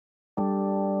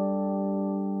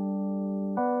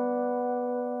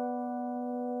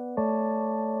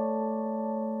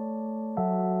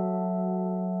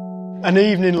An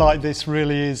evening like this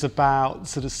really is about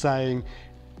sort of saying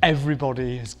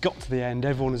everybody has got to the end,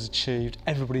 everyone has achieved,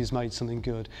 everybody has made something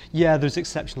good. Yeah, there's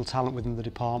exceptional talent within the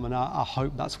department. I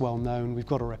hope that's well known. We've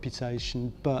got a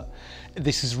reputation, but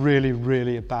this is really,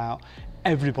 really about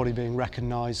everybody being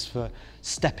recognised for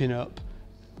stepping up,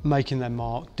 making their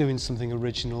mark, doing something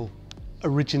original,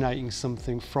 originating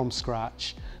something from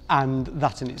scratch, and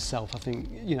that in itself, I think,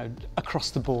 you know,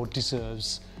 across the board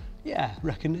deserves, yeah,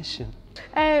 recognition.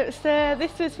 So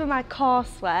this was for my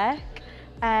coursework.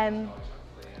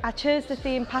 I chose the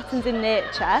theme Patterns in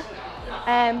Nature.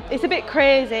 It's a bit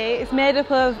crazy. It's made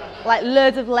up of like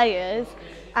loads of layers,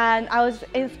 and I was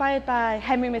inspired by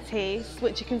Henry Matisse,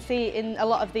 which you can see in a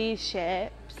lot of these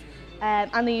shapes,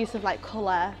 and the use of like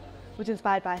colour was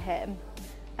inspired by him.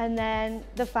 And then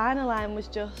the final line was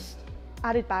just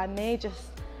added by me.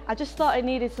 I just thought it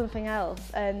needed something else,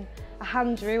 and I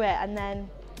hand drew it, and then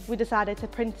we decided to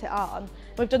print it on.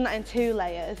 We've done that in 2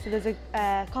 layers, so there's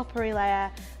a coppery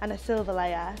layer and a silver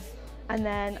layer, and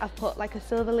then I've put like a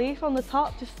silver leaf on the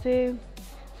top just to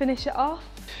finish it off.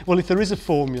 Well, if there is a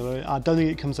formula, I don't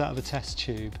think it comes out of a test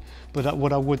tube, but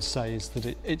what I would say is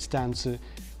that it's down to,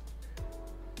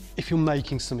 if you're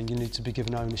making something, you need to be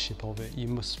given ownership of it. You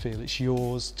must feel it's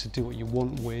yours to do what you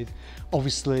want with.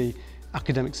 Obviously,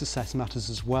 academic success matters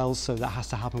as well, so that has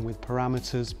to happen with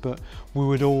parameters, but we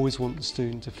would always want the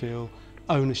student to feel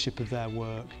ownership of their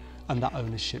work, and that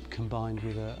ownership combined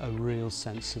with a real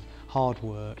sense of hard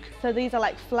work. So these are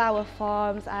like flower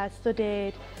forms. I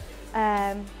studied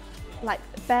like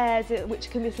bears, which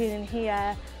can be seen in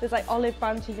here. There's like olive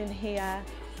branches in here,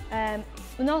 and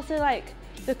also like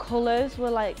the colours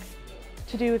were like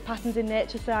to do with patterns in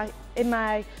nature. So in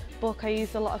my book I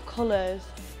used a lot of colours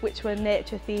which were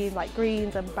nature themed, like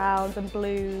greens and browns and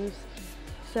blues.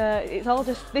 So it's all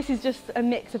this is just a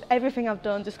mix of everything I've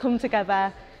done, just come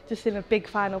together, just in a big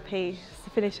final piece to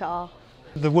finish it off.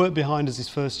 The work behind us is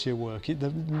first year work.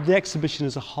 The exhibition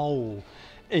as a whole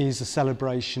is a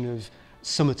celebration of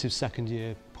summative second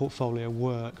year portfolio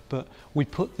work, but we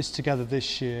put this together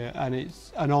this year, and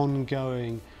it's an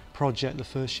ongoing project the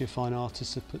first year fine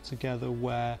artists have put together,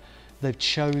 where they've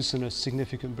chosen a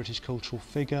significant British cultural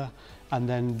figure, and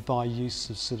then by use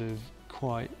of sort of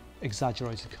quite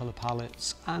exaggerated colour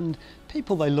palettes and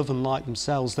people they love and like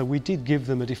themselves, though we did give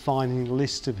them a defining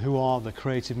list of who are the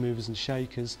creative movers and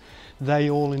shakers, they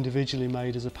all individually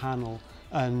made as a panel,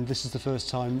 and this is the first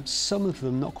time some of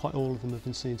them, not quite all of them, have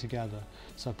been seen together.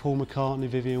 So Paul McCartney,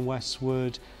 Vivienne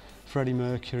Westwood, Freddie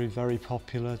Mercury, very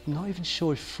popular. Not even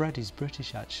sure if Freddie's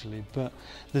British actually, but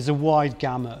there's a wide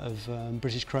gamut of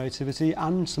British creativity,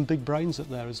 and some big brains up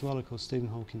there as well, of course, Stephen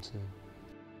Hawking too.